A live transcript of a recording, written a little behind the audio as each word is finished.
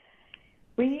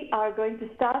We are going to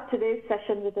start today's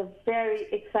session with a very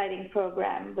exciting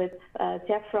program with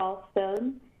Jeff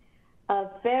Ralstone, a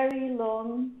very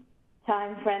long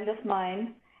time friend of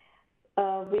mine.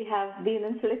 We have been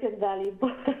in Silicon Valley,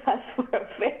 both of us, for a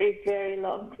very, very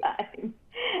long time,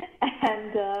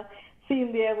 and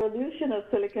seen the evolution of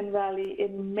Silicon Valley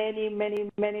in many, many,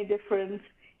 many different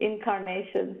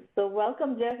incarnations. So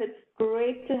welcome, Jeff. It's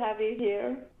great to have you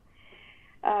here.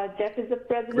 Jeff is the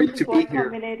president of Y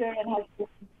Combinator and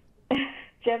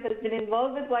Jeff has been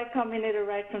involved with Y Combinator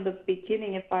right from the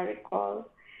beginning, if I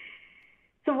recall.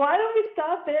 So why don't we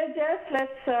start there, Jeff?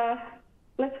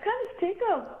 Let's kind of take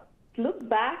a look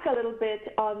back a little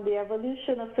bit on the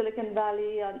evolution of Silicon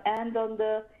Valley and on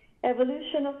the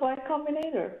evolution of Y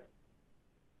Combinator.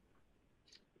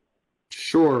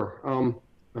 Sure.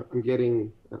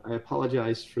 I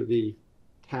apologize for the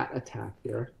cat attack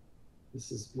here. This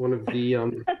is one of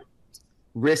the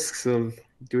risks of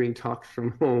doing talks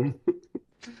from home.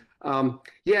 I've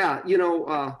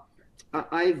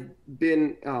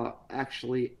been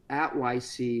actually at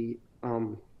YC,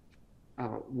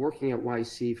 working at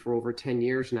YC for over 10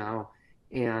 years now.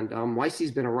 And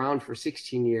YC's been around for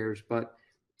 16 years, but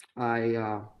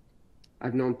I've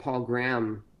known Paul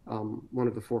Graham, one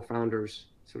of the four founders,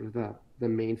 sort of the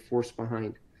main force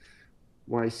behind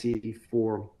YC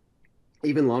for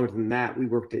even longer than that. We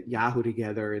worked at Yahoo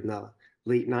together in the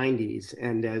late 90s.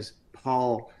 And as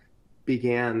Paul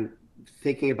began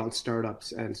thinking about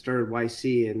startups and started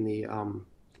YC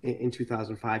in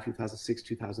 2005, 2006,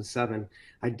 2007,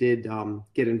 I did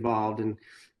get involved and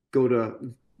go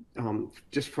to,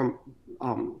 just for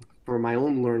my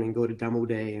own learning, go to Demo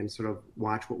Day and sort of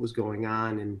watch what was going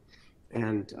on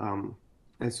and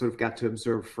sort of got to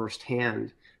observe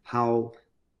firsthand how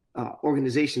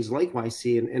organizations like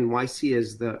YC and YC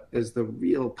as the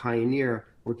real pioneer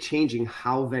were changing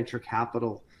how venture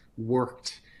capital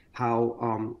worked,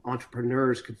 how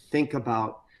entrepreneurs could think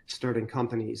about starting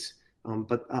companies.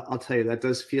 But I'll tell you, that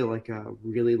does feel like a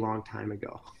really long time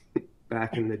ago,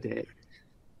 back in the day.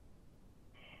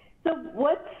 So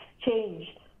what's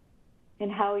changed in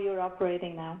how you're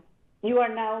operating now? You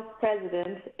are now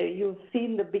president. You've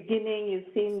seen the beginning.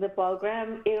 You've seen the Paul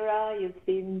Graham era. You've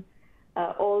seen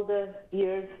all the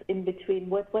years in between.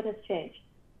 What has changed?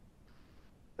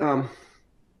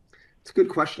 It's a good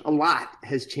question. A lot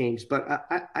has changed, but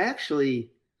I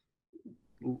actually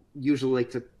usually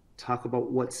like to talk about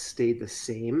what stayed the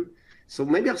same. So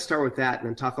maybe I'll start with that and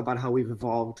then talk about how we've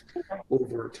evolved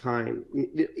over time.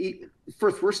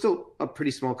 First, we're still a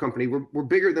pretty small company. We're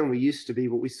bigger than we used to be,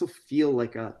 but we still feel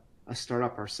like a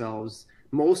startup ourselves.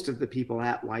 Most of the people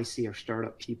at YC are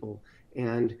startup people,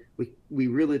 and we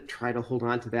really try to hold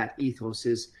on to that ethos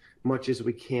as much as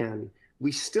we can.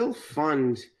 We still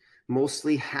fund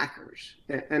mostly hackers,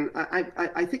 and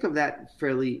I think of that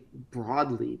fairly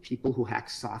broadly. People who hack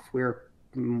software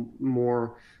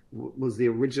more was the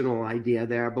original idea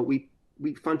there, but we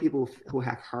fund people who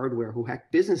hack hardware, who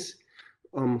hack business,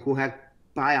 who hack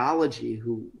biology,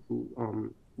 who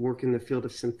work in the field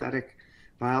of synthetic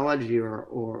biology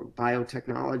or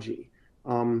biotechnology.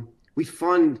 We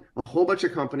fund a whole bunch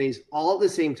of companies all at the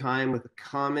same time with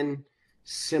common,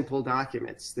 simple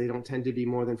documents. They don't tend to be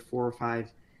more than 4 or 5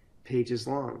 pages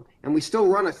long. And we still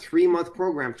run a 3-month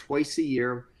program twice a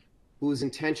year whose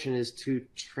intention is to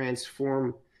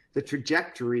transform the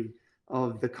trajectory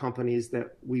of the companies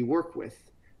that we work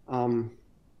with. When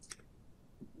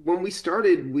we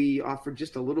started, we offered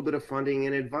just a little bit of funding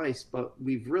and advice, but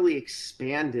we've really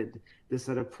expanded the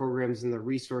set of programs and the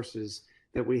resources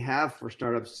that we have for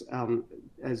startups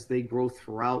as they grow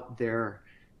throughout their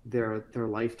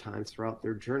lifetime, throughout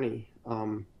their journey.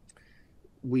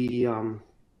 We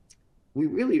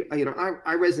really,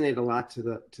 I resonate a lot to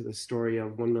the story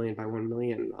of 1 million by 1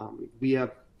 million. We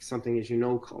have something, as you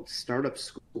know, called Startup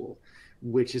School,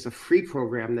 which is a free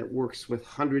program that works with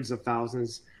hundreds of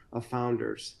thousands of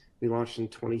founders. We launched in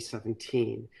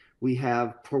 2017. We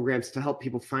have programs to help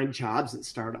people find jobs at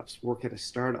startups, work at a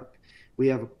startup. We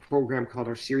have a program called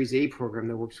our Series A program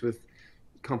that works with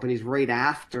companies right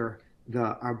after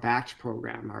our batch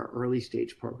program, our early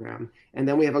stage program. And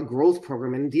then we have a growth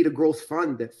program, and indeed a growth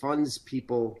fund that funds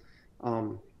people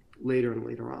later and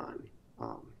later on.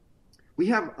 We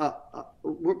have,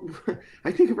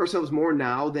 I think of ourselves more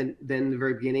now than the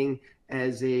very beginning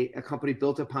as a company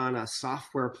built upon a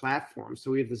software platform.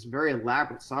 So we have this very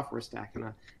elaborate software stack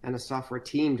and a software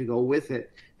team to go with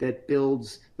it that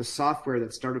builds the software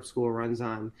that Startup School runs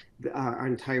on, our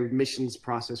entire admissions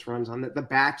process runs on, the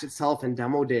batch itself and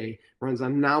Demo Day runs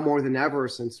on now more than ever,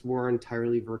 since we're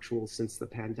entirely virtual since the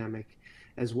pandemic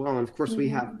as well. And of course, we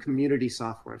have community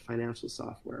software and financial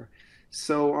software.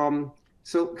 So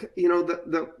So,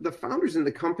 the founders and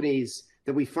the companies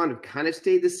that we fund have kind of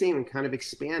stayed the same and kind of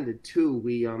expanded too.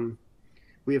 We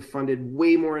have funded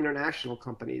way more international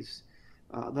companies.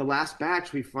 The last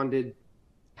batch we funded,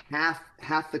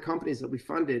 half the companies that we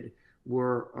funded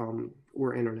were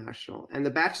international, and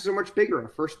the batches are much bigger. Our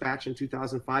first batch in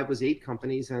 2005 was 8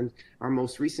 companies, and our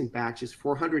most recent batch is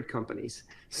 400 companies.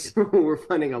 So we're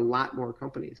funding a lot more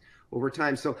companies over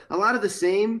time. So a lot of the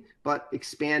same, but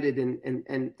expanded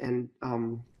and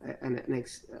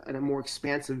a more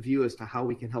expansive view as to how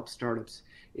we can help startups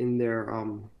in their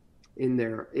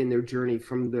journey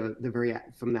from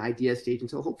the idea stage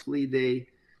until hopefully they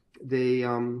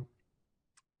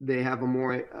have a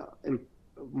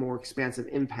more expansive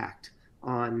impact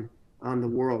on the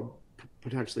world,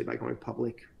 potentially by going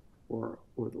public or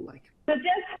the like. So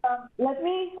Jeff, let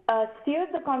me steer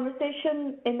the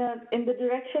conversation in the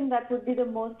direction that would be the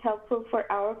most helpful for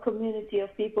our community of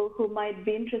people who might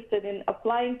be interested in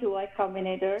applying to Y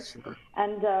Combinator. Sure.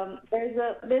 And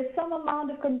there's some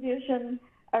amount of confusion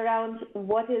around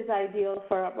what is ideal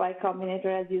for Y Combinator,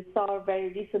 as you saw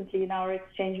very recently in our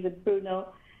exchange with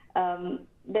Bruno.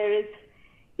 There is,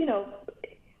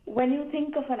 when you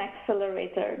think of an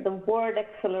accelerator, the word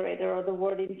accelerator or the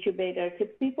word incubator,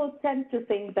 people tend to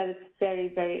think that it's very,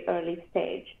 very early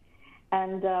stage.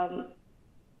 And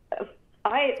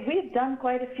we've done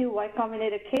quite a few Y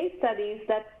Combinator case studies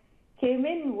that came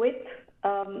in with,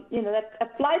 that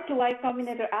applied to Y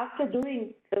Combinator after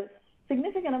doing a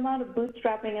significant amount of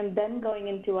bootstrapping and then going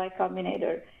into Y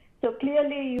Combinator. So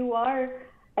clearly you are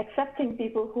accepting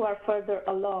people who are further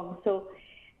along. So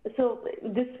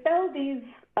dispel these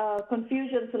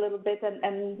confusions a little bit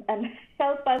and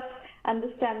help us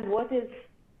understand what is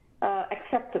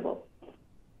acceptable.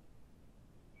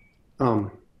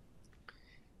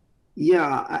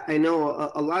 Yeah, I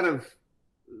know a lot of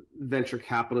venture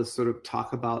capitalists sort of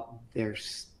talk about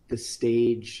the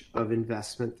stage of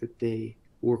investment that they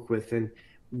work with, and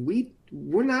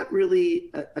we're not really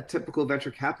a typical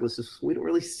venture capitalist. We don't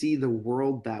really see the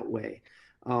world that way.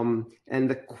 And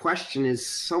the question is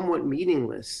somewhat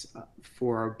meaningless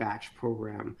for our batch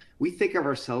program. We think of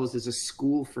ourselves as a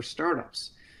school for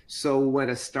startups. So when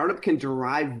a startup can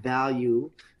derive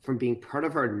value from being part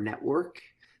of our network,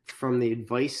 from the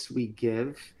advice we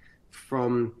give,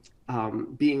 from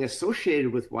being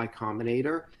associated with Y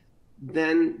Combinator,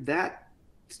 then that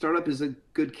startup is a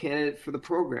good candidate for the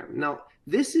program. Now,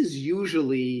 this is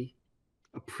usually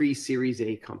a pre-Series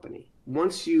A company.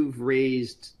 Once you've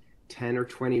raised $10 or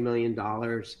 $20 million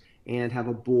and have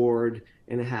a board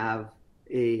and have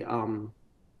a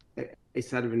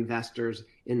set of investors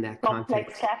in that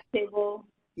complex cap table.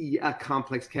 Yeah, a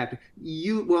complex cap.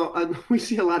 We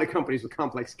see a lot of companies with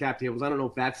complex cap tables. I don't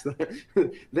know if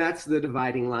that's the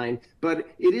dividing line, but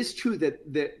it is true that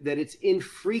it's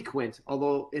infrequent,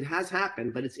 although it has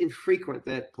happened, but it's infrequent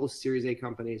that post-Series A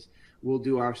companies will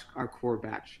do our core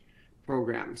batch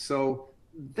program. So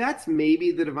that's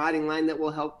maybe the dividing line that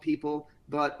will help people,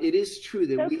 but it is true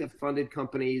that we have funded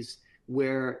companies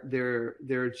where there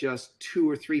are just 2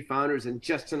 or 3 founders and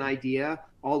just an idea,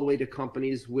 all the way to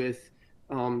companies with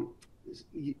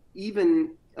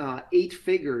even 8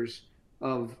 figures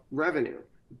of revenue.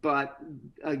 But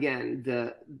again,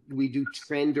 we do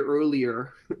trend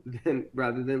earlier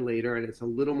rather than later, and it's a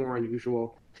little more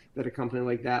unusual that a company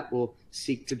like that will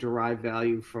seek to derive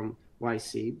value from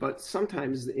YC. But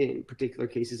sometimes, in particular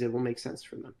cases, it will make sense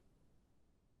for them.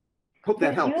 Hope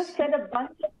that helps. You have said a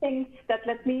bunch of things that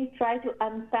let me try to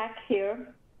unpack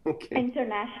here. Okay.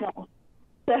 International.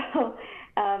 So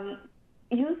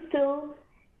you still,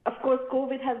 of course,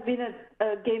 COVID has been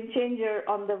a game changer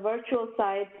on the virtual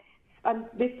side.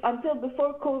 Until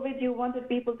before COVID, you wanted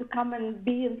people to come and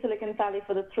be in Silicon Valley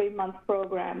for the 3-month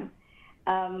program.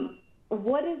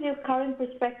 What is your current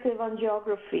perspective on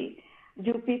geography?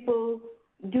 Do people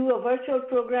do a virtual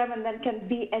program and then can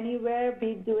be anywhere,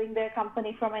 be doing their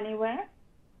company from anywhere?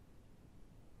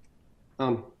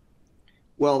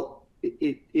 Well,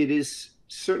 it is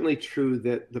certainly true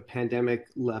that the pandemic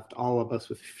left all of us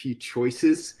with few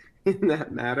choices in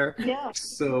that matter. Yeah.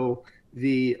 So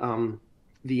the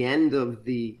end of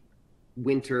the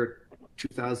winter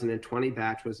 2020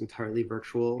 batch was entirely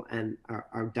virtual, and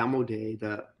our demo day,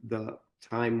 the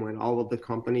time when all of the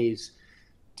companies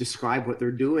describe what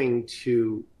they're doing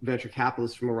to venture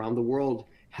capitalists from around the world,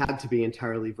 had to be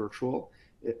entirely virtual.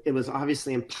 It was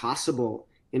obviously impossible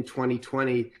in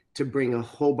 2020 to bring a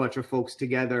whole bunch of folks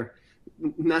together,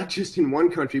 not just in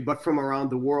one country, but from around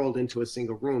the world into a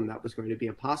single room. That was going to be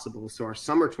impossible. So our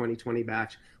summer 2020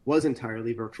 batch was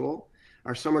entirely virtual.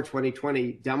 Our summer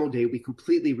 2020 demo day, we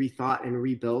completely rethought and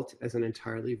rebuilt as an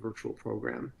entirely virtual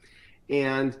program.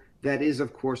 And That is,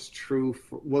 of course, true.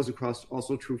 Was across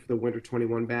also true for the winter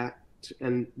 21 batch,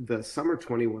 and the summer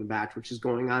 21 batch, which is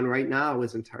going on right now,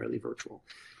 is entirely virtual.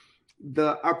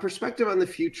 Our perspective on the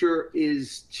future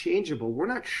is changeable. We're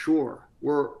not sure.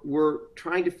 We're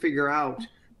trying to figure out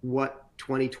what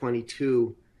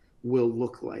 2022 will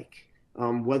look like,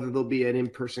 whether there'll be an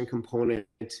in-person component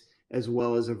as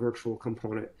well as a virtual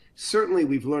component. Certainly,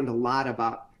 we've learned a lot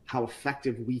about how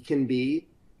effective we can be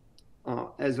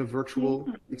as a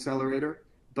virtual accelerator,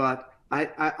 but I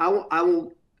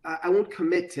won't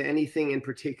commit to anything in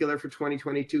particular for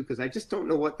 2022 because I just don't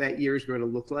know what that year is going to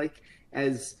look like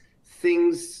as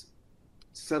things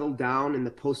settle down in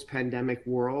the post-pandemic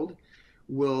world.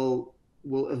 Will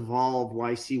evolve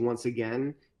YC once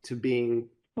again to being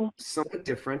somewhat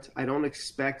different. I don't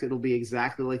expect it'll be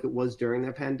exactly like it was during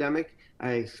the pandemic.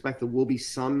 I expect there will be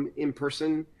some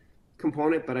in-person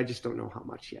component, but I just don't know how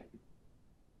much yet.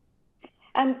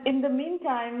 And in the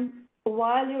meantime,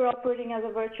 while you're operating as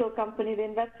a virtual company, the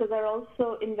investors are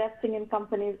also investing in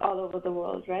companies all over the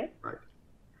world, right? Right.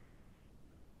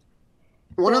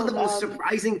 One of the most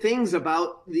surprising things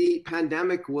about the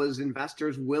pandemic was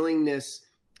investors' willingness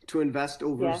to invest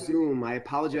over Zoom. I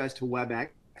apologize to WebEx,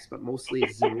 but mostly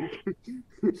it's Zoom.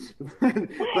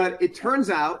 But it turns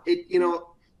out,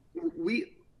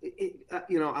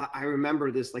 I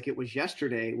remember this like it was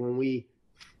yesterday when we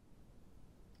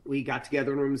got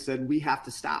together in a room and said, we have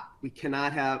to stop. We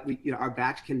cannot have, our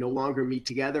batch can no longer meet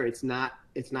together. It's not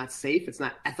safe. It's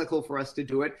not ethical for us to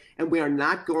do it. And we are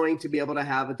not going to be able to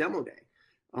have a demo day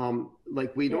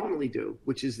like we normally do,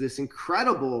 which is this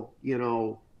incredible,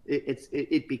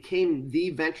 it became the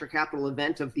venture capital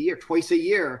event of the year, twice a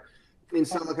year in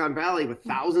Silicon Valley with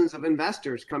thousands of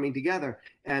investors coming together.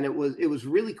 And it was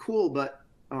really cool, but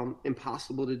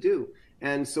impossible to do.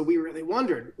 And so we really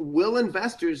wondered, will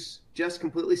investors just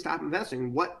completely stop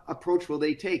investing? What approach will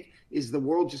they take? Is the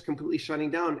world just completely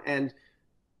shutting down? And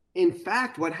in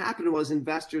fact, what happened was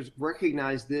investors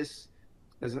recognized this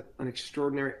as an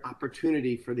extraordinary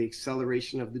opportunity for the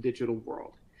acceleration of the digital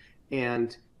world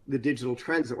and the digital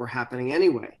trends that were happening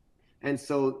anyway. And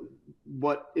so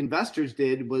what investors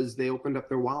did was they opened up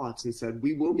their wallets and said,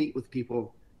 we will meet with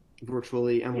people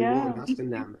virtually and we will invest in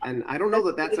them. And I don't know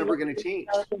that that's ever going to change.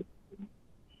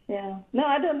 Yeah, no,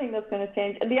 I don't think that's going to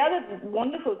change. And the other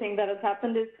wonderful thing that has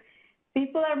happened is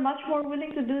people are much more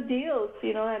willing to do deals,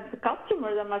 and the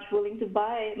customers are much more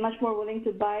willing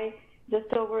to buy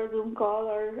just over a Zoom call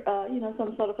or,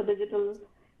 some sort of a digital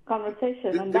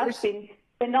conversation. And that's been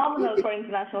phenomenal for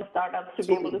international startups to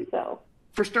be able to sell.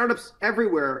 For startups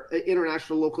everywhere,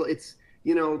 international, local, it's,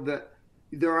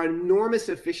 there are enormous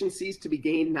efficiencies to be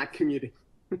gained not commuting.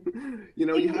 You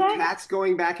have cats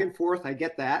going back and forth. I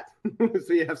get that.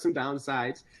 So you have some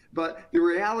downsides. But the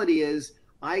reality is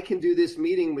I can do this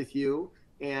meeting with you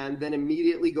and then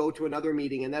immediately go to another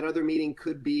meeting. And that other meeting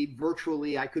could be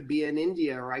virtually. I could be in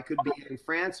India, or I could be in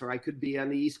France, or I could be on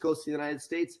the East Coast of the United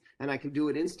States, and I can do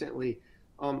it instantly.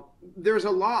 There's a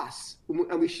loss,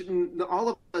 and we shouldn't, all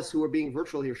of us who are being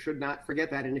virtual here should not forget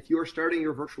that. And if you're starting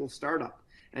your virtual startup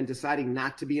and deciding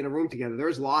not to be in a room together,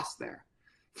 there's loss there.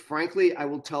 Frankly, I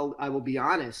will be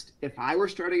honest, if I were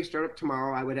starting a startup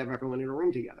tomorrow, I would have everyone in a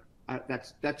room together.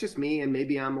 That's just me, and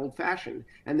maybe I'm old fashioned.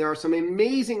 And there are some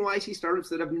amazing YC startups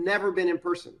that have never been in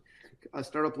person. A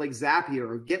startup like Zapier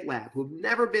or GitLab, who've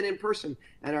never been in person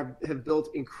and have built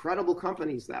incredible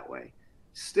companies that way.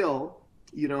 Still,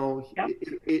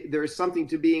 there's something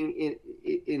to being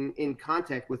in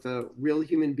contact with a real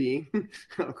human being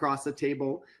across the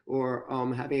table, or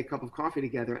having a cup of coffee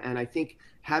together. And I think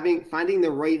finding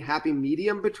the right happy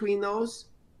medium between those,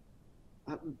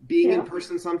 being in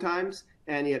person sometimes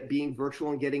and yet being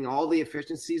virtual and getting all the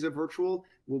efficiencies of virtual,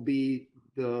 will be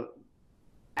the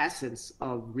essence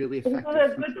of really effective.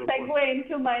 This is a good segue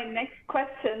into my next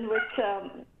question, which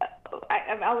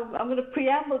I'm going to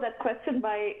preamble that question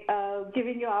by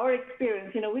giving you our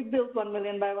experience. We built 1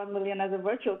 million by 1 million as a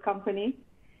virtual company,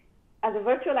 as a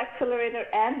virtual accelerator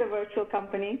and a virtual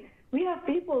company. We have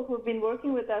people who've been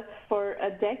working with us for a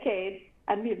decade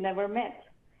and we've never met.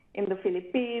 In the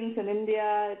Philippines, in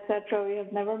India, etc., we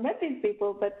have never met these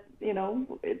people, but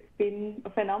it's been a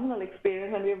phenomenal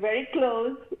experience, and we're very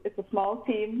close. It's a small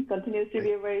team, continues to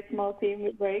be a very small team.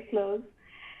 We're very close.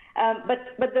 But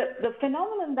the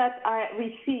phenomenon that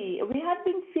we had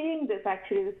been seeing this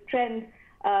trend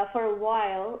for a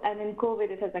while, and in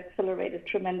COVID it has accelerated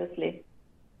tremendously.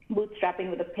 Bootstrapping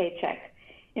with a paycheck.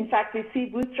 In fact, we see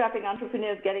bootstrapping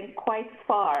entrepreneurs getting quite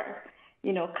far.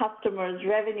 Customers,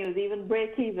 revenues, even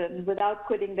break even without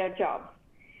quitting their jobs.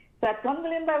 So at 1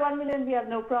 million by 1 million, we have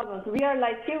no problems. We are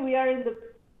like you. We are in the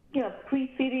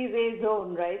pre-Series A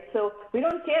zone, right? So we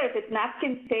don't care if it's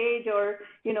napkin stage or,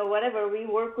 whatever. We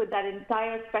work with that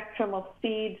entire spectrum of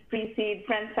seed, pre-seed,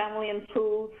 friends, family, and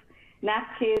fools,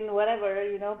 napkin, whatever,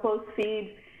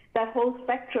 post-seed, that whole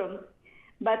spectrum.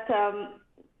 But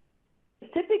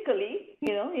typically,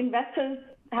 investors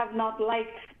have not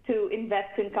liked to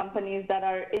invest in companies that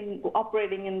are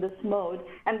operating in this mode.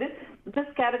 And this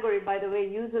category, by the way,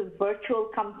 uses virtual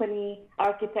company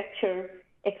architecture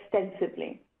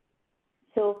extensively.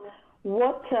 So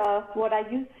what are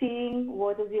you seeing?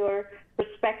 What is your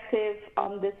perspective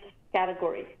on this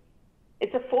category?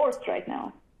 It's a force right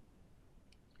now.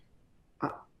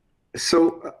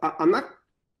 So I'm not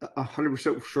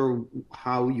 100% sure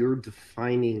how you're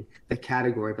defining the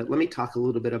category, but let me talk a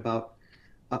little bit about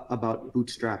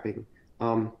bootstrapping.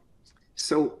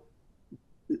 So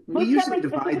we usually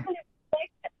divide.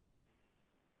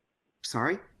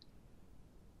 Sorry?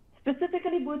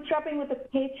 Specifically bootstrapping with a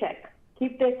paycheck.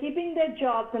 They're keeping their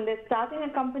jobs and they're starting a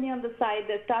company on the side.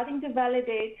 They're starting to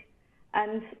validate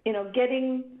and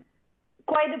getting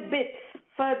quite a bit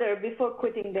further before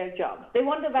quitting their job. They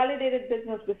want a validated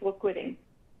business before quitting.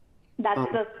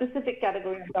 That's the specific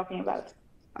category I'm talking about.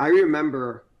 I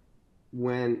remember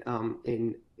when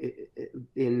in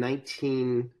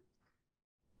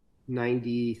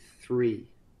 1993,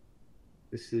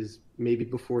 this is maybe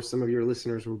before some of your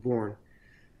listeners were born,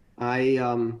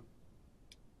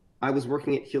 I was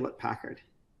working at Hewlett Packard,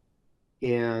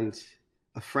 and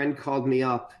a friend called me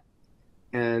up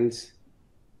and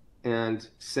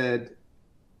said,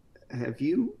 have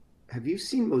you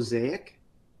seen Mosaic?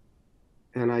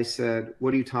 And I said,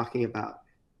 what are you talking about?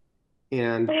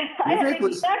 And I had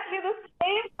exactly the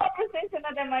same conversation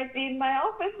at MIT in my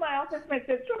office. My office mate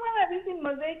said, Shravan, have you seen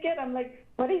Mosaic yet? I'm like,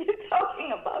 what are you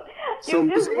talking about? So you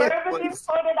just verbally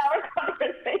quoted our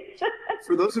conversation.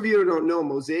 For those of you who don't know,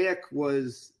 Mosaic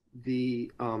was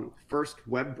the first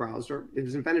web browser. It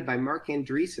was invented by Mark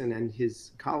Andreessen and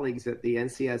his colleagues at the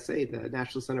NCSA, the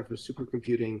National Center for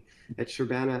Supercomputing at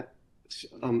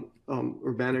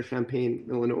Urbana-Champaign,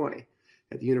 Illinois,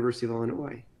 at the University of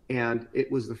Illinois. And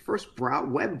it was the first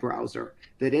web browser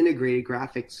that integrated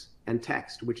graphics and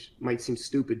text, which might seem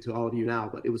stupid to all of you now,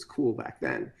 but it was cool back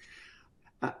then.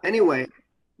 Anyway,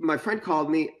 my friend called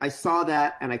me. I saw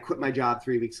that, and I quit my job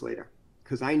 3 weeks later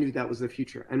because I knew that was the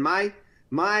future. And my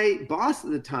boss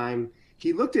at the time,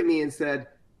 he looked at me and said,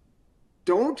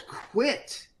 don't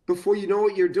quit before you know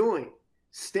what you're doing.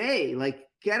 Stay,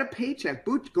 get a paycheck,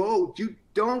 go, you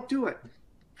don't do it.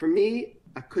 For me,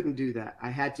 I couldn't do that. I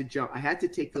had to jump. I had to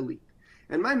take the leap.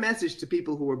 And my message to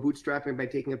people who are bootstrapping by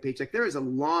taking a paycheck, there is a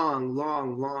long,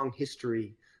 long, long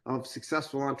history of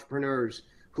successful entrepreneurs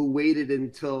who waited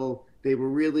until they were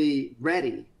really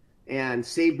ready and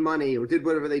saved money or did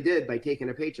whatever they did by taking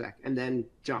a paycheck and then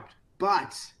jumped.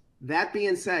 But that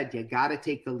being said, you got to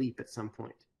take the leap at some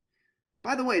point.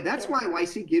 By the way, that's why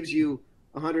YC gives you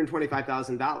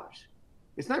 $125,000.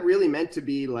 It's not really meant to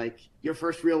be like your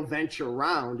first real venture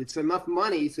round. It's enough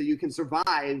money so you can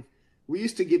survive. We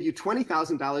used to give you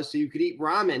 $20,000 so you could eat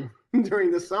ramen during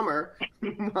the summer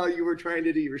while you were trying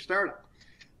to do your startup.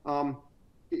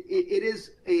 It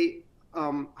is a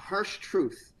harsh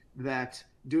truth that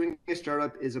doing a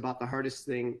startup is about the hardest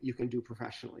thing you can do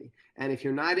professionally. And if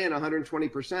you're not in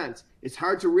 120%, it's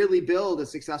hard to really build a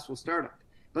successful startup.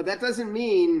 But that doesn't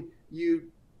mean you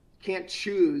can't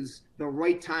choose the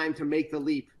right time to make the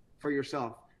leap for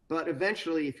yourself. But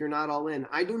eventually, if you're not all in,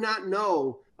 I do not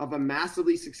know of a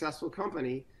massively successful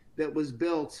company that was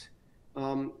built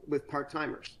with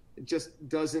part-timers. It just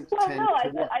doesn't tend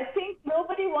to work. I think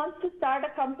nobody wants to start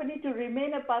a company to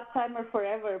remain a part-timer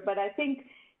forever. But I think,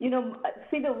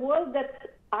 see, the world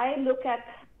that I look at,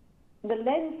 the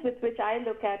lens with which I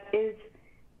look at is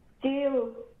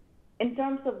scale in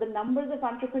terms of the numbers of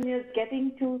entrepreneurs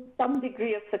getting to some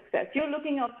degree of success. You're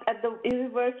looking at the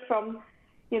universe from,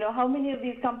 how many of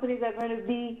these companies are going to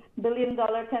be $1 billion,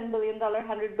 $10 billion,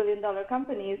 $100 billion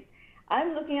companies.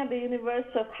 I'm looking at the universe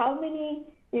of how many,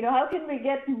 how can we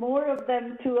get more of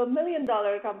them to $1 million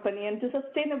company and to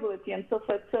sustainability and so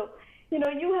forth. So, you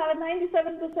have a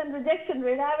 97% rejection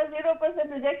rate, I have a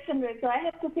 0% rejection rate. So I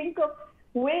have to think of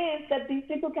ways that these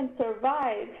people can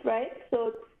survive, right?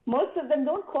 So most of them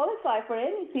don't qualify for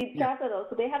any seed capital,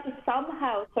 so they have to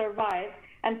somehow survive.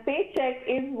 And paycheck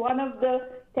is one of the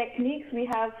techniques we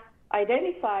have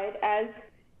identified as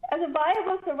a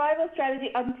viable survival strategy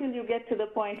until you get to the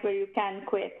point where you can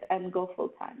quit and go full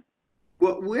time.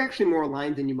 Well, we're actually more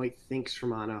aligned than you might think,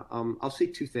 Shramana. I'll say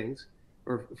two things,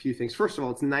 or a few things. First of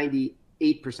all, it's 98%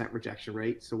 rejection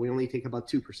rate, so we only take about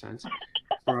 2%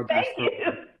 for our best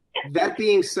program. That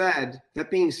being said,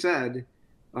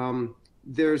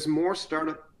 there's more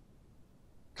startup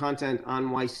content on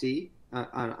YC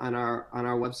on our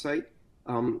website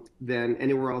than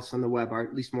anywhere else on the web, or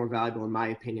at least more valuable in my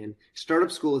opinion.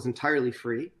 Startup School is entirely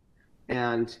free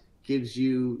and gives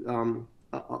you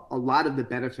a lot of the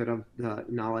benefit of the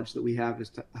knowledge that we have as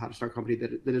to how to start a company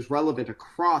that is relevant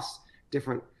across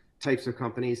different types of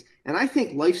companies. And I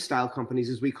think lifestyle companies,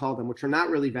 as we call them, which are not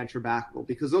really venture backable,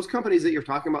 because those companies that you're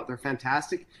talking about, they're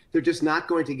fantastic. They're just not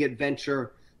going to get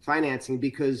venture financing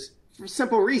because, for a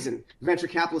simple reason, venture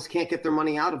capitalists can't get their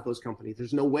money out of those companies.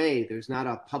 There's no way. There's not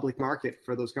a public market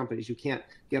for those companies. You can't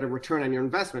get a return on your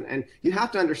investment. And you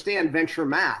have to understand venture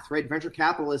math, right? Venture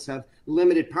capitalists have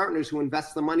limited partners who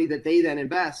invest the money that they then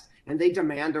invest, and they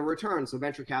demand a return. So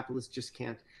venture capitalists just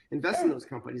can't invest in those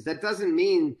companies. That doesn't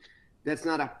mean that's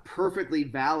not a perfectly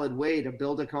valid way to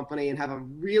build a company and have a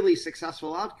really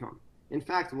successful outcome. In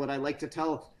fact, what I like to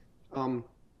tell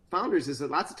founders is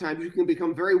that lots of times you can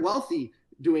become very wealthy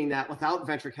doing that without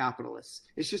venture capitalists.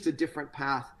 It's just a different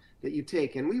path that you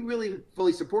take. And we really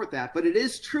fully support that. But it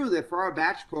is true that for our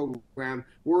batch program,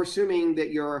 we're assuming that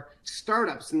you're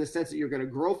startups in the sense that you're going to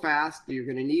grow fast, that you're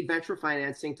going to need venture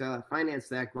financing to finance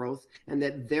that growth, and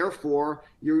that therefore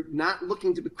you're not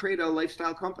looking to create a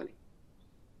lifestyle company.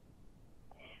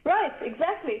 Right,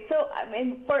 exactly. So, I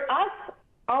mean, for us,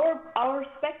 our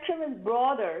spectrum is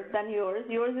broader than yours.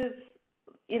 Yours is,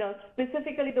 you know,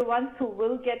 specifically the ones who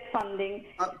will get funding.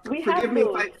 Forgive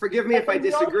me if I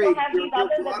disagree.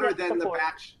 You're broader than the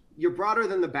batch. You're broader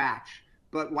than the batch,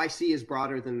 but YC is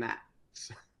broader than that.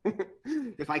 So,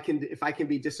 if I can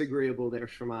be disagreeable there,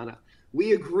 Shramana.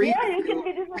 We agree. Yeah, you can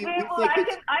be disagreeable. I can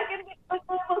be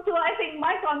disagreeable too. I think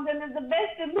my content is the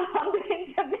best on the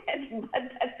internet,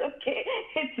 but that's okay.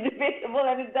 It's debatable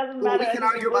and it doesn't matter. We can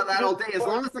argue about that all day as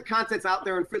long as the content's out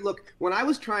there and free. Look, when I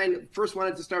was first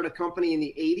wanted to start a company in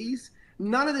the 80s,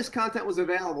 none of this content was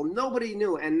available. Nobody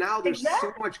knew, and now there's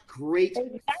so much great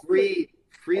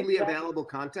freely available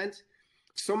content.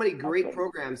 So many great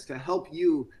programs to help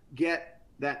you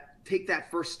take that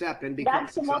first step and become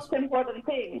successful. That's the most important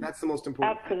thing. That's the most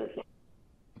important thing.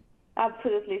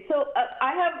 Absolutely. So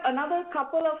I have another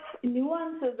couple of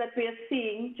nuances that we are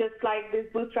seeing, just like this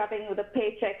bootstrapping with a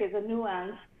paycheck is a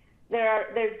nuance.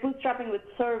 There's bootstrapping with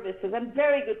services, and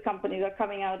very good companies are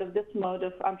coming out of this mode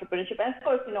of entrepreneurship. And of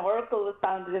course, you know, Oracle was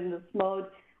founded in this mode.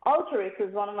 Alteryx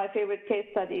is one of my favorite case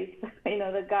studies. You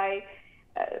know, the guy,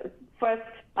 first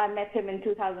I met him in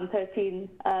 2013,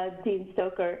 Dean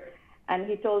Stoker. And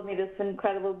he told me this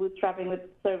incredible bootstrapping with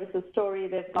services story.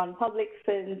 They've gone public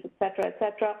since, et cetera, et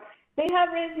cetera. They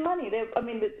have raised money.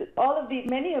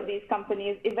 Many of these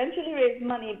companies eventually raise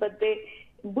money, but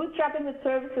bootstrapping with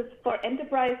services for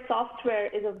enterprise software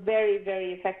is a very,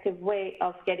 very effective way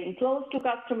of getting close to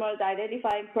customers,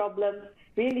 identifying problems,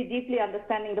 really deeply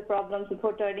understanding the problems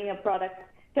before turning a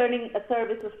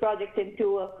services project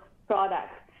into a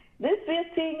product. This we're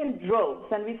seeing in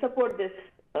droves, and we support this.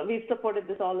 We've supported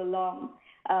this all along.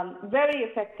 Very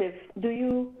effective. Do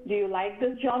you like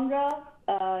this genre?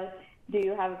 Do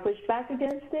you have a pushback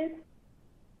against it?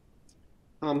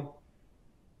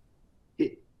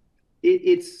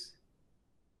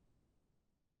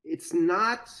 It's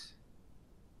not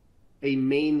a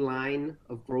main line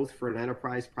of growth for an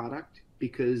enterprise product,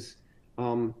 because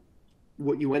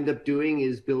what you end up doing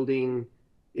is building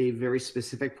a very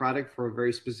specific product for a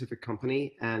very specific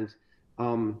company, and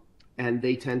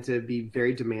they tend to be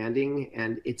very demanding,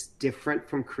 and it's different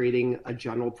from creating a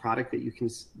general product that you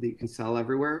can sell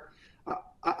everywhere.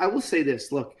 I will say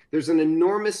this, look, there's an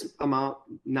enormous amount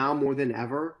now more than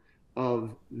ever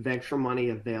of venture money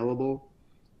available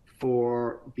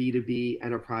for B2B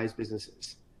enterprise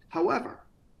businesses. However,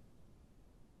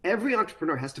 every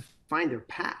entrepreneur has to find their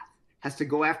path, has to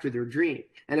go after their dream.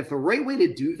 And if the right way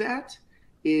to do that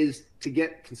is to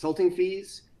get consulting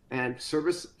fees and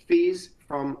service fees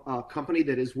from a company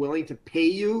that is willing to pay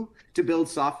you to build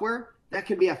software, that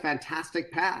can be a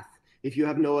fantastic path if you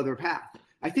have no other path.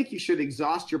 I think you should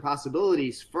exhaust your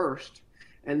possibilities first,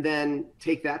 and then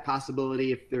take that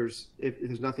possibility if there's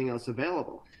nothing else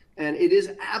available. And it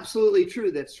is absolutely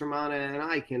true that Shramana and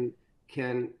I can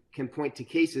point to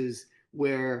cases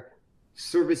where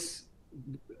service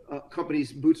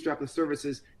companies bootstrap with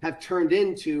services have turned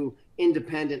into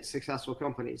independent, successful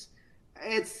companies.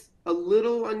 It's a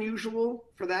little unusual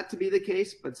for that to be the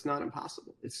case, but it's not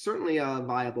impossible. It's certainly a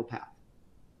viable path.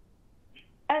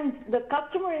 And the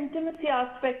customer intimacy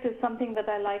aspect is something that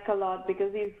I like a lot,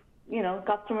 because these, you know,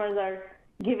 customers are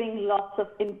giving lots of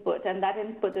input, and that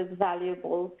input is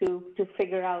valuable to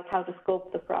figure out how to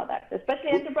scope the product,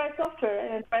 especially enterprise software.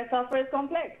 And enterprise software is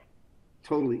complex.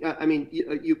 Totally. I mean,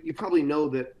 you probably know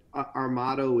that our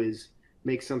motto is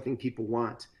make something people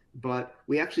want. But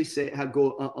we actually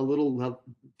go a little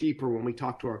deeper when we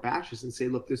talk to our batches and say,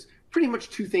 look, there's pretty much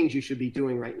two things you should be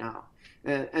doing right now.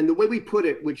 And the way we put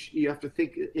it, which you have to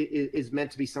think is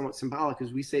meant to be somewhat symbolic,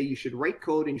 is we say you should write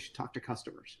code and you should talk to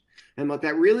customers. And what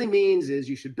that really means is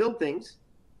you should build things,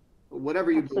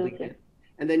 whatever you're building,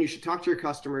 and then you should talk to your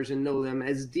customers and know them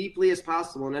as deeply as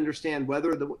possible and understand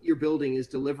whether what you're building is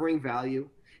delivering value,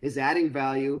 is adding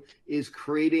value, is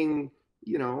creating,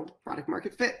 product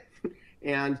market fit.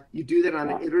 And you do that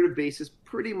on an iterative basis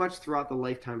pretty much throughout the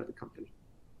lifetime of the company.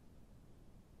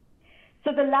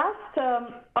 So the last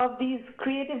of these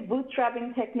creative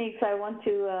bootstrapping techniques I want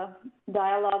to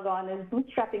dialogue on is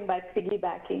bootstrapping by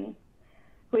piggybacking,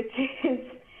 which is,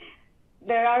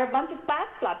 there are a bunch of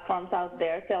PaaS platforms out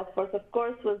there. Salesforce, of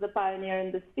course, was the pioneer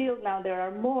in this field. Now there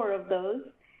are more of those.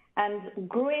 And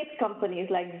great companies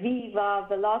like Viva,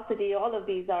 Velocity, all of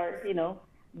these are,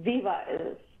 Viva is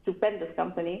a stupendous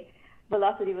company.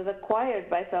 Velocity was acquired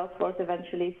by Salesforce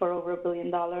eventually for over $1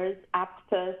 billion.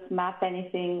 Apttus,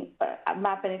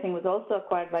 MapAnything was also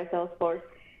acquired by Salesforce.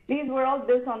 These were all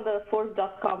built on the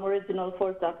Force.com, original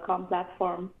Force.com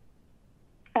platform.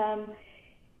 A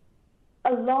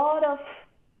lot of,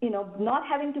 not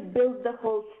having to build the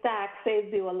whole stack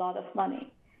saves you a lot of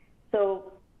money.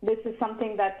 So this is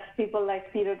something that people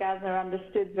like Peter Gassner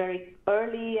understood very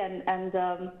early, and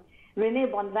Rene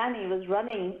Bonvani was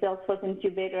running Salesforce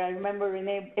Incubator. I remember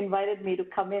Rene invited me to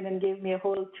come in and gave me a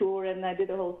whole tour, and I did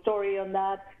a whole story on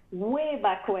that way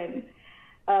back when.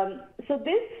 So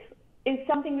this is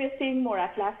something we're seeing more.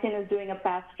 Atlassian is doing a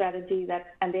PaaS strategy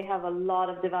and they have a lot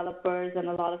of developers and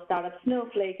a lot of startups.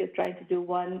 Snowflake is trying to do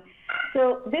one.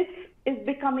 So this is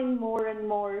becoming more and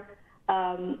more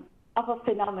of a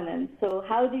phenomenon. So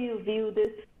how do you view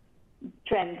this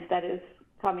trend that is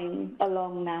coming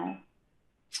along now?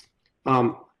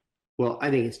 Well, I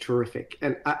think it's terrific.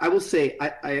 And I will say,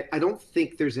 I don't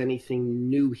think there's anything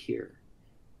new here,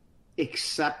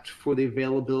 except for the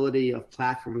availability of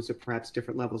platforms at perhaps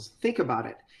different levels. Think about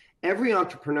it. Every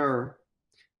entrepreneur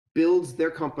builds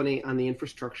their company on the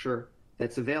infrastructure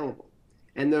that's available.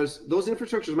 And those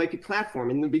infrastructures might be platform.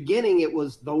 In the beginning, it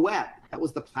was the web. That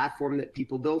was the platform that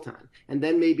people built on. And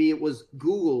then maybe it was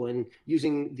Google and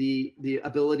using the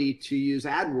ability to use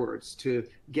AdWords to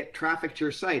get traffic to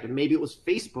your site. And maybe it was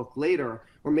Facebook later,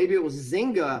 or maybe it was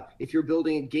Zynga if you're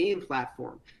building a game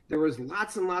platform. There was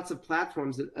lots and lots of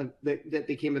platforms that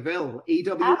became available.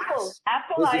 AWS.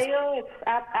 Apple iOS,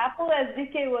 Apple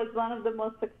SDK was one of the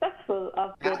most successful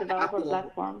of the developer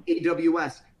platforms.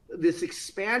 AWS. This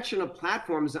expansion of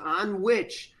platforms on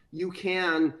which you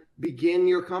can begin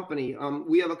your company.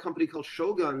 We have a company called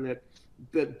Shogun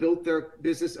that built their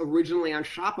business originally on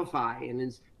Shopify and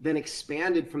is then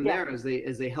expanded from there as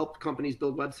they helped companies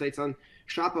build websites on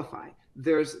Shopify.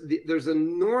 There's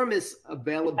enormous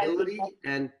availability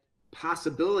and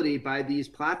possibility by these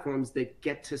platforms that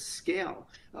get to scale.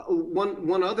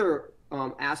 One other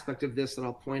aspect of this that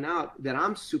I'll point out that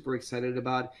I'm super excited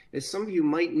about is, some of you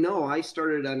might know, I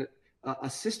started a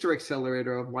sister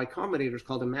accelerator of Y Combinator's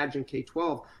called Imagine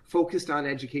K-12, focused on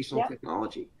educational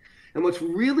technology. And what's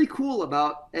really cool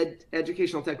about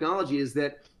educational technology is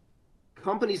that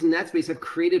companies in that space have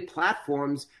created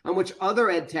platforms on which other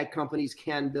ed tech companies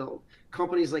can build.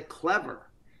 Companies like Clever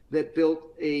that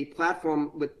built a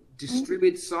platform with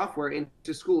distribute software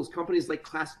into schools. Companies like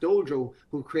ClassDojo,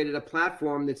 who created a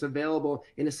platform that's available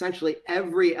in essentially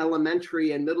every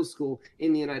elementary and middle school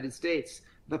in the United States.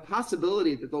 The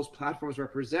possibility that those platforms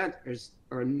represent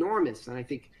are enormous, and I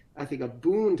think a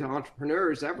boon to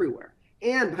entrepreneurs everywhere.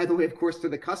 And by the way, of course, to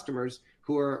the customers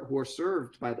who are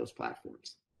served by those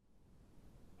platforms.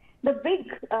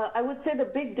 I would say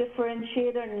the big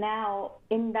differentiator now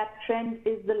in that trend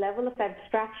is the level of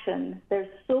abstraction. There's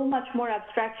so much more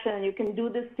abstraction, and you can do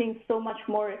this thing so much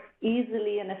more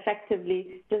easily and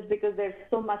effectively just because there's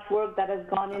so much work that has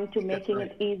gone into making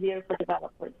it easier for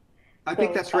developers. I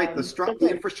think that's right. The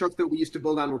infrastructure that we used to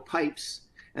build on were pipes,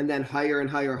 and then higher and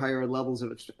higher levels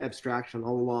of abstraction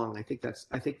all along. I think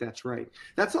that's right.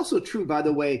 That's also true, by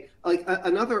the way. Like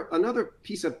another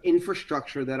piece of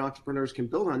infrastructure that entrepreneurs can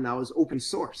build on now is open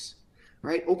source,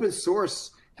 right? Open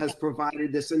source has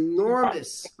provided this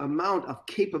enormous amount of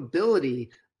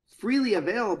capability freely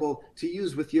available to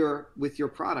use with your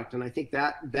product, and I think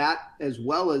that as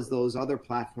well as those other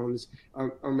platforms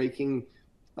are making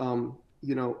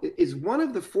is one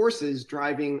of the forces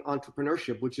driving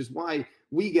entrepreneurship, which is why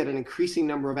we get an increasing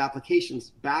number of applications,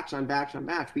 batch on batch on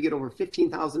batch. We get over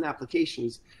 15,000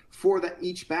 applications for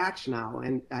each batch now.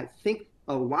 And I think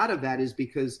a lot of that is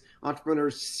because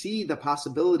entrepreneurs see the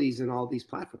possibilities in all these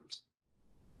platforms.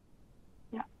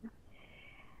 Yeah.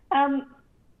 Um,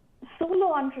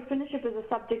 Solo entrepreneurship is a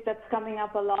subject that's coming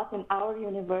up a lot in our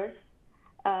universe.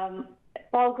 Um,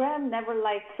 Paul Graham never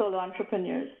liked solo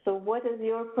entrepreneurs. So what is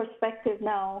your perspective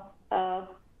now,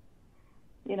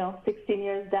 16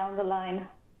 years down the line?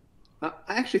 I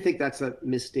actually think that's a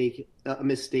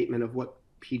misstatement of what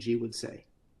PG would say.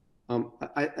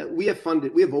 We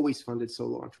have always funded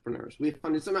solo entrepreneurs. We have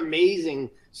funded some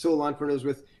amazing solo entrepreneurs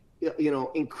with,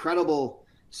 incredible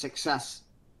success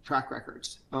track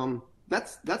records.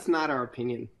 That's not our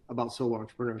opinion about solo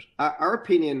entrepreneurs. Our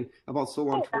opinion about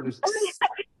solo entrepreneurs. I'm really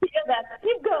happy to hear that.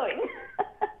 Keep going.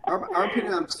 Our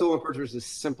opinion on solo entrepreneurs is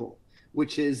simple,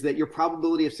 which is that your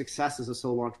probability of success as a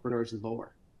solo entrepreneur is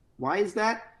lower. Why is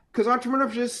that? Because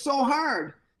entrepreneurship is so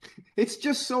hard. It's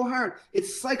just so hard.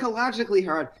 It's psychologically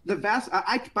hard.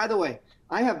 By the way,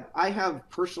 I have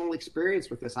personal experience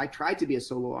with this. I tried to be a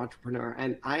solo entrepreneur,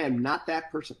 and I am not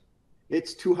that person.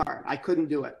 It's too hard. I couldn't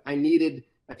do it. I needed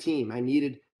a team. I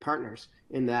needed partners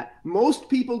in that. Most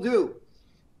people do.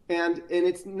 And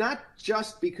it's not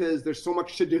just because there's so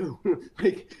much to do.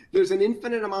 Like, there's an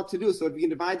infinite amount to do. So if you can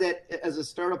divide that as a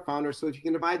startup founder, so if you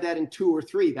can divide that in 2 or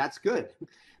 3, that's good.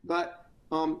 But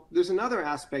there's another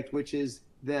aspect, which is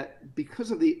that because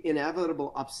of the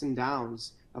inevitable ups and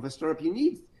downs of a startup, you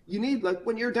need, like,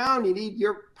 when you're down, you need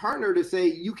your partner to say,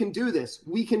 you can do this,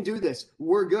 we can do this,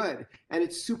 we're good. And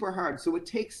it's super hard. So it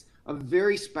takes a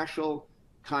very special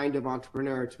kind of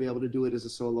entrepreneur to be able to do it as a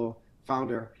solo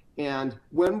founder. And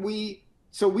we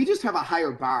just have a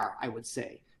higher bar, I would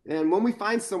say. And when we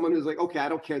find someone who's like, okay, I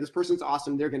don't care, this person's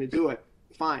awesome, they're going to do it,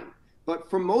 fine. But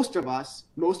for most of us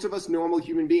normal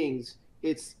human beings,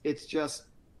 it's just,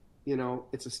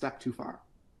 it's a step too far.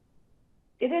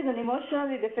 It is an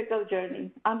emotionally difficult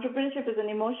journey. Entrepreneurship is an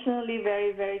emotionally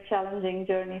very, very challenging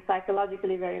journey,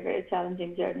 psychologically very, very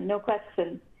challenging journey, no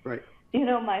question. Right.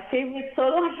 My favorite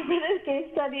solo entrepreneur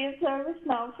case study is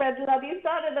ServiceNow. Fred Luddy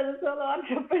started as a solo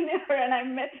entrepreneur, and I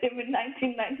met him in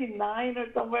 1999 or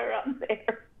somewhere around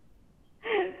there.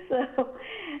 So,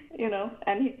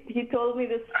 and he told me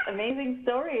this amazing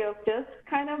story of just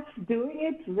kind of doing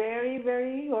it very,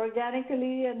 very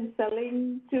organically and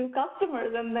selling to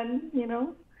customers, and then,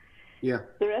 yeah,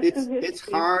 the rest is history. It's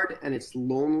hard and it's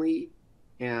lonely,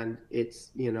 and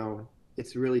it's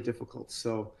really difficult.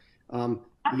 So.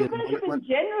 Entrepreneurship in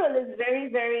general is very,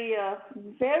 very,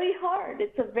 very hard.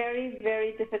 It's a very,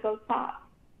 very difficult path.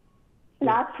 Yeah.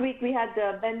 Last week we had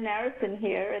Ben Narrison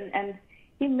here, and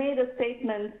he made a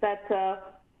statement that,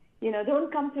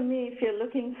 don't come to me if you're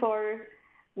looking for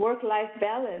work-life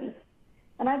balance.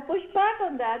 And I pushed back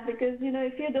on that because,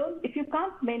 if you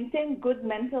can't maintain good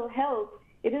mental health,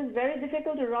 it is very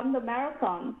difficult to run the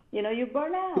marathon. You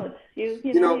burn out. You're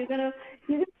gonna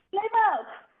flame out.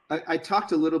 I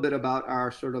talked a little bit about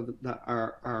our sort of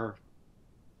our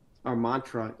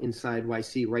mantra inside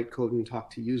YC: write code and talk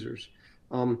to users.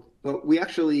 But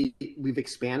we've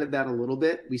expanded that a little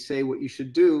bit. We say what you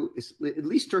should do is, at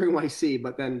least during YC,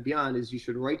 but then beyond, is you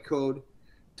should write code,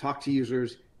 talk to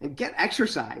users, and get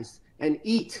exercise and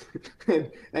eat,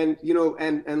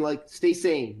 and like stay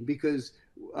sane, because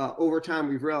over time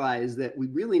we've realized that we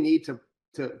really need to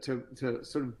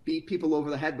sort of beat people over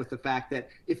the head with the fact that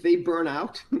if they burn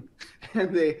out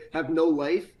and they have no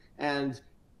life and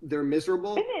they're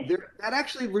miserable, that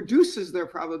actually reduces their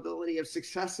probability of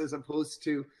success as opposed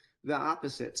to the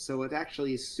opposite. So it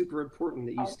actually is super important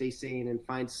that you stay sane and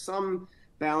find some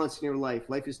balance in your life.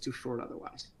 Life is too short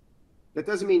otherwise. That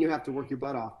doesn't mean you have to work your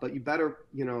butt off, but you better,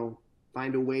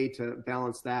 find a way to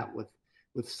balance that with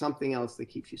something else that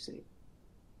keeps you sane.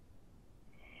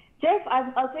 Jeff,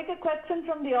 I'll take a question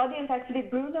from the audience. Actually,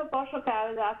 Bruno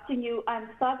Poshoka is asking you, I'm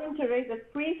starting to raise a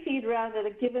pre-seed round at a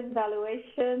given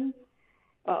valuation.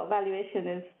 Valuation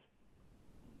is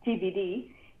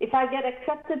TBD. If I get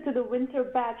accepted to the winter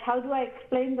batch, how do I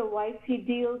explain the YC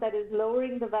deal that is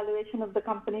lowering the valuation of the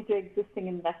company to existing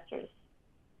investors?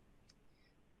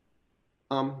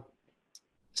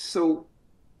 So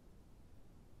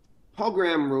Paul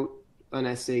Graham wrote an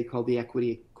essay called The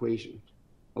Equity Equation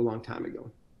a long time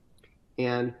ago.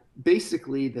 And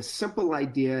basically, the simple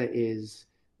idea is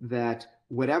that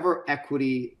whatever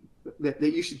equity, that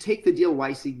you should take the deal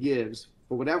YC gives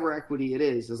for whatever equity it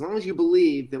is, as long as you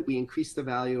believe that we increase the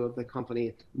value of the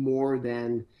company more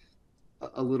than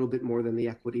a little bit more than the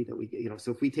equity that we get.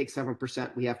 So if we take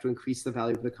 7%, we have to increase the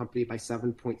value of the company by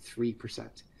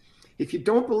 7.3%. If you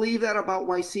don't believe that about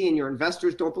YC and your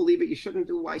investors don't believe it, you shouldn't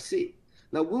do YC.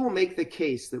 Now, we will make the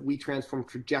case that we transform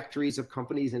trajectories of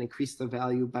companies and increase the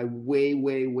value by way,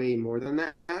 way, way more than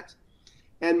that.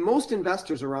 And most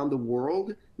investors around the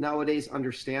world nowadays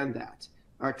understand that.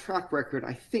 Our track record,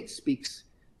 I think, speaks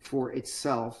for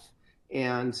itself.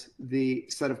 and the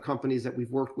set of companies that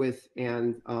we've worked with,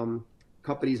 and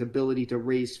companies' ability to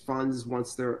raise funds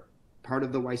once they're part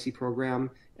of the YC program,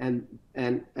 and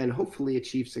hopefully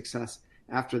achieve success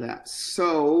after that.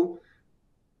 So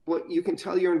what you can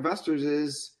tell your investors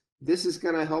is, this is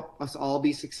going to help us all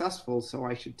be successful, so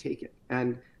I should take it.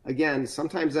 And again,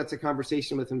 sometimes that's a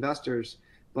conversation with investors,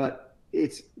 but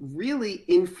it's really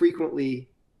infrequently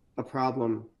a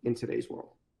problem in today's world.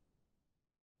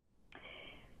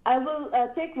 I will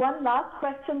take one last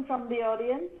question from the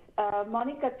audience.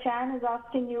 Monica Chan is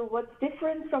asking you, what's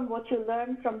different from what you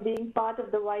learned from being part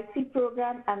of the YC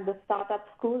program and the startup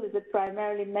school? Is it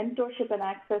primarily mentorship and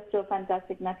access to a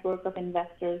fantastic network of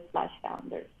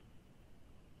investors/founders?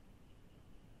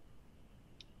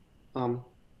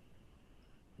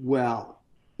 Well,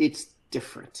 it's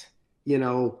different. You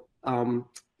know,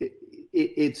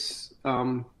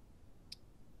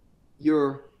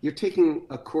 you're taking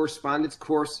a correspondence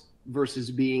course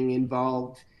versus being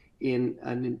involved in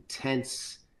an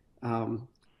intense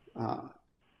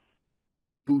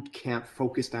boot camp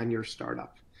focused on your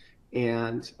startup.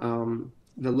 And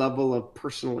the level of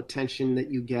personal attention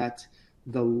that you get,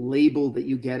 the label that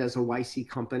you get as a YC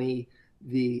company,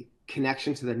 the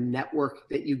connection to the network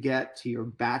that you get, to your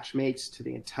batchmates, to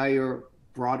the entire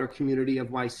broader community of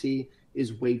YC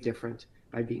is way different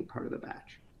by being part of the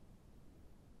batch.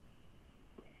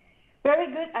 Very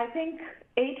good. I think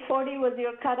 8:40 was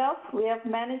your cutoff. We have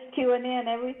managed Q&A and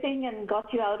everything and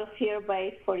got you out of here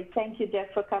by 8:40. Thank you,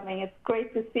 Jeff, for coming. It's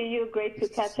great to see you. Great to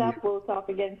catch up. We'll talk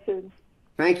again soon.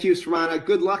 Thank you, Sramana.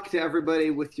 Good luck to everybody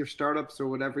with your startups or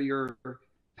whatever your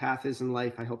path is in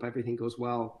life. I hope everything goes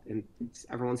well, and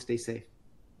everyone stay safe.